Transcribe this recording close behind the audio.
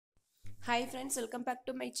Hi friends, welcome back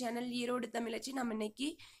to my channel Erode தமிழச்சி. நம்ம இன்னைக்கு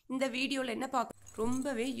இந்த வீடியோல என்ன பார்க்க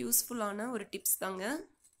ரொம்பவே யூஸ்ஃபுல்லான ஒரு டிப்ஸ் தாங்க.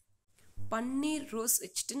 பன்னீர் ரோஸ்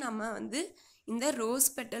வச்சிட்டு நம்ம இந்த ரோஸ்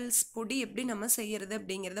பெட்டல்ஸ் பொடி எப்படி நம்ம செய்யறது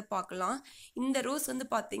அப்படிங்கறத பார்க்கலாம். இந்த ரோஸ்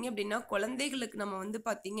பாத்தீங்க அப்படினா குழந்தைகளுக்கு நம்ம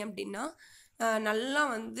பாத்தீங்க அப்படினா நல்லா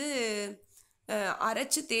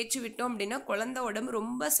அரைச்சு தேய்ச்சி விட்டோம் அப்படினா குழந்தை உடம்பு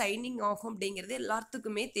ரொம்ப ஷைனிங் ஆகும் அப்படிங்கிறது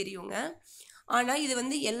எல்லாத்துக்குமே தெரியுங்க. ஆனா இது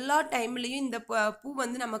எல்லா டைம்லயும் இந்த பூ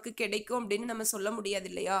நமக்கு கிடைக்கும் அப்படின்னு நம்ம சொல்ல முடியாது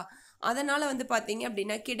இல்லையா? அதனால பாத்தீங்க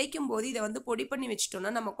அப்படின்னா கிடைக்கும்போது இதை பொடி பண்ணி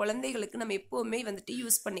வச்சிட்டோம்னா நம்ம குழந்தைகளுக்கு நம்ம எப்பவுமே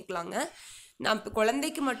யூஸ் பண்ணிக்கலாங்க. நம்ம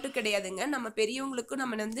குழந்தைக்கு மட்டும் கிடையாதுங்க, நம்ம பெரியவங்களுக்கும்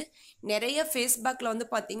நம்ம நிறைய ஃபேஸ் பேக்ல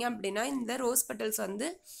பாத்தீங்க அப்படின்னா இந்த ரோஸ் பெட்டல்ஸ்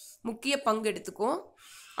முக்கிய பங்கு எடுத்துக்கும்.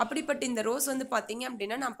 அப்படிப்பட்ட இந்த ரோஸ் பாத்தீங்க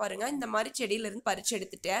அப்படின்னா நான் பாருங்க இந்த மாதிரி செடியில இருந்து பறிச்சு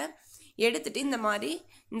எடுத்துட்டு இந்த மாதிரி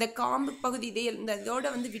இந்த காம்பு பகுதி இதோட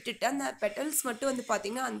விட்டுட்டு அந்த பெட்டல்ஸ் மட்டும்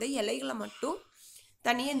பாத்தீங்கன்னா அந்த இலைகளை மட்டும்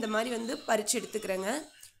தனியாக இந்த மாதிரி பறிச்சு எடுத்துக்கிறேங்க.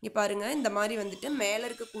 இங்கே பாருங்க இந்த மாதிரி மேலே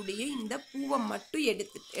இருக்கக்கூடிய இந்த பூவை மட்டும்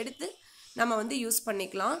எடுத்து நம்ம யூஸ்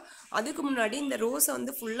பண்ணிக்கலாம். அதுக்கு முன்னாடி இந்த ரோஸை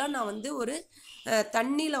ஃபுல்லாக நான் ஒரு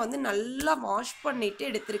தண்ணியில் நல்லா வாஷ் பண்ணிட்டு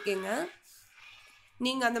எடுத்திருக்கேங்க.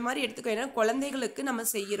 நீங்கள் அந்த மாதிரி எடுத்துக்கோ, ஏன்னா குழந்தைகளுக்கு நம்ம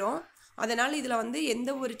செய்கிறோம். அதனால் இதில்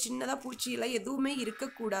எந்த ஒரு சின்னதாக பூச்சியில் எதுவுமே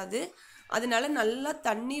இருக்கக்கூடாது. அதனால நல்லா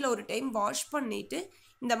தண்ணியில் ஒரு டைம் வாஷ் பண்ணிவிட்டு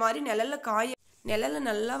இந்த மாதிரி நிழலில்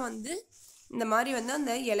நல்லா இந்த மாதிரி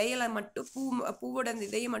அந்த இலையில மட்டும் பூவோட அந்த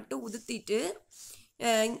இதையை மட்டும் உதுத்திட்டு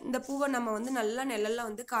இந்த பூவை நம்ம நல்லா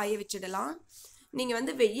நிழலில் காய வச்சிடலாம்.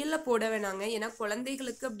 நீங்கள் வெயிலில் போட வேணாங்க, ஏன்னா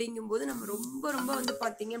குழந்தைகளுக்கு அப்படிங்கும்போது நம்ம ரொம்ப ரொம்ப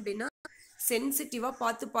பார்த்தீங்க அப்படின்னா சென்சிட்டிவாக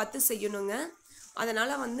பார்த்து செய்யணுங்க.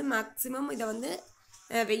 அதனால் மேக்ஸிமம் இதை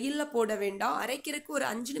வெயிலில் போட வேண்டாம். அரைக்கிறதுக்கு ஒரு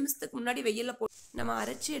 5 நிமிஷத்துக்கு முன்னாடி வெயிலில் நம்ம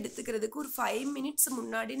அரைச்சி எடுத்துக்கிறதுக்கு ஒரு 5 மினிட்ஸ்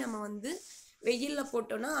முன்னாடி நம்ம வெயிலில்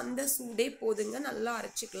போட்டோன்னா அந்த சூடே போதுங்க, நல்லா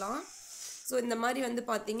அரைச்சிக்கலாம். ஸோ இந்த மாதிரி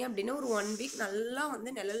பார்த்தீங்க அப்படின்னா ஒரு 1 வீக் நல்லா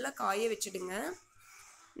நிழலில் காய வச்சுடுங்க.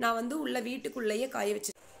 நான் உள்ள வீட்டுக்குள்ளேயே காய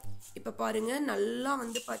வச்சு இப்போ பாருங்கள் நல்லா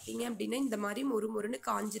பார்த்தீங்க அப்படின்னா இந்த மாதிரி மொறுன்னு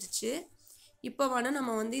காஞ்சிருச்சு. இப்போ வேணால்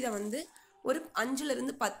நம்ம இதை ஒரு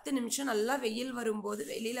 5லிருந்து 10 நிமிஷம் நல்லா வெயில் வரும்போது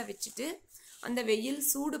வெளியில் வச்சுட்டு அந்த வெயில்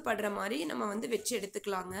சூடு படுற மாதிரி நம்ம வச்சு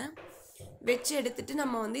எடுத்துக்கலாங்க. வச்சு எடுத்துட்டு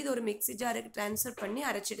நம்ம இது ஒரு மிக்ஸி ஜாருக்கு ட்ரான்ஸ்ஃபர் பண்ணி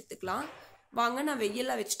அரைச்சி எடுத்துக்கலாம். வாங்க நான்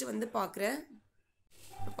வெயிலில் வச்சுட்டு பார்க்குறேன்.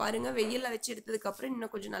 பாருங்கள் வெயிலில் வச்சு எடுத்ததுக்கப்புறம்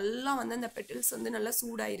இன்னும் கொஞ்சம் நல்லா அந்த பெட்டல்ஸ் நல்லா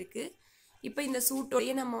சூடாக இருக்குது. இப்போ இந்த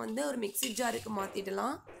சூட்டோடையே நம்ம ஒரு மிக்ஸி ஜாருக்கு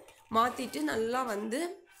மாற்றிட்டு நல்லா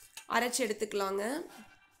அரைச்சி எடுத்துக்கலாங்க.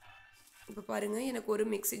 இப்போ பாருங்கள் எனக்கு ஒரு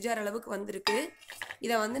மிக்ஸி ஜார் அளவுக்கு வந்திருக்கு.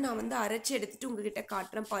 இதை நான் அரைச்சி எடுத்துட்டு உங்ககிட்ட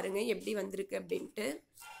காட்டுறேன், பாருங்கள் எப்படி வந்திருக்கு அப்படின்ட்டு.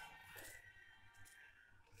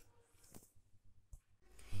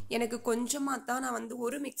 எனக்கு கொஞ்சமாக தான் நான்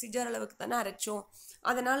ஒரு மிக்ஸி ஜார் அளவுக்கு தானே அரைச்சோம்.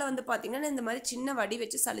 அதனால் பார்த்தீங்கன்னா இந்த மாதிரி சின்ன வடி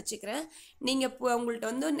வச்சு சலிச்சுக்கிறேன். நீங்கள் இப்போ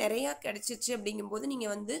உங்கள்கிட்ட நிறையா கிடச்சிச்சு அப்படிங்கும்போது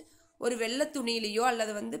நீங்கள் ஒரு வெள்ளை துணியிலையோ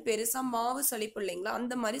அல்லது பெருசாக மாவு சளிப்பு இல்லைங்களா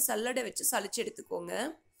அந்த மாதிரி சல்லடை வச்சு சலிச்சு எடுத்துக்கோங்க.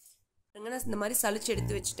 நான் இந்த மாதிரி சலிச்சு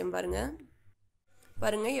எடுத்து வச்சுட்டேன்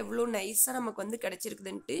பாருங்கள் எவ்வளோ நைஸாக நமக்கு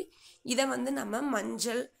கிடச்சிருக்குதுன்ட்டு. இதை நம்ம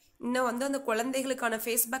மஞ்சள் இன்னும் அந்த குழந்தைகளுக்கான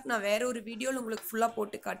ஃபேஸ் பேக் நான் வேறு ஒரு வீடியோவில் உங்களுக்கு ஃபுல்லாக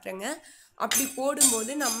போட்டு காட்டுறேங்க. அப்படி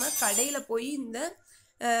போடும்போது நம்ம கடையில் போய் இந்த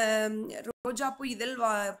ரோஜாப்பூ இதழ்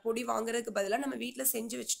பொடி வாங்குறதுக்கு பதிலாக நம்ம வீட்டில்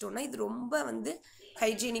செஞ்சு வச்சிட்டோம்னா இது ரொம்ப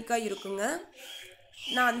ஹைஜீனிக்காக இருக்குங்க.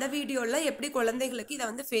 நான் அந்த வீடியோவில் எப்படி குழந்தைகளுக்கு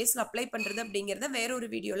இதை ஃபேஸில் அப்ளை பண்ணுறது அப்படிங்கிறத வேற ஒரு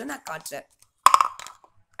வீடியோவில் நான் காட்டுறேன்.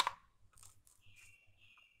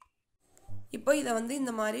 இப்போ இதை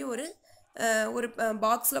இந்த மாதிரி ஒரு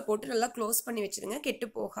பாக்ஸில் போட்டு நல்லா க்ளோஸ் பண்ணி வச்சுருங்க, கெட்டு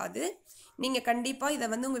போகாது. நீங்கள் கண்டிப்பாக இதை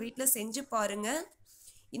உங்கள் வீட்டில் செஞ்சு பாருங்கள்.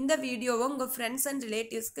 இந்த வீடியோவை உங்கள் ஃப்ரெண்ட்ஸ் அண்ட்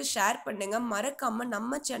ரிலேட்டிவ்ஸ்க்கு ஷேர் பண்ணுங்கள். மறக்காமல்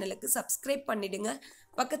நம்ம சேனலுக்கு சப்ஸ்கிரைப் பண்ணிவிடுங்க.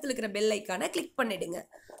 பக்கத்தில் இருக்கிற பெல் ஐக்கானை கிளிக் பண்ணிவிடுங்க.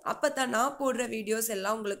 அப்போ தான் நான் போடுற வீடியோஸ்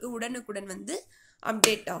எல்லாம் உங்களுக்கு உடனுக்குடன்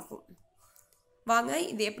அப்டேட் ஆகும். வாங்க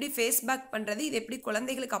இது எப்படி ஃபேஸ் பேக் பண்ணுறது, இது எப்படி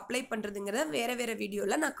குழந்தைகளுக்கு அப்ளை பண்ணுறதுங்கிறத வேறு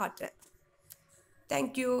வீடியோவில் நான் காட்டுறேன்.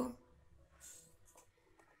 தேங்க்யூ.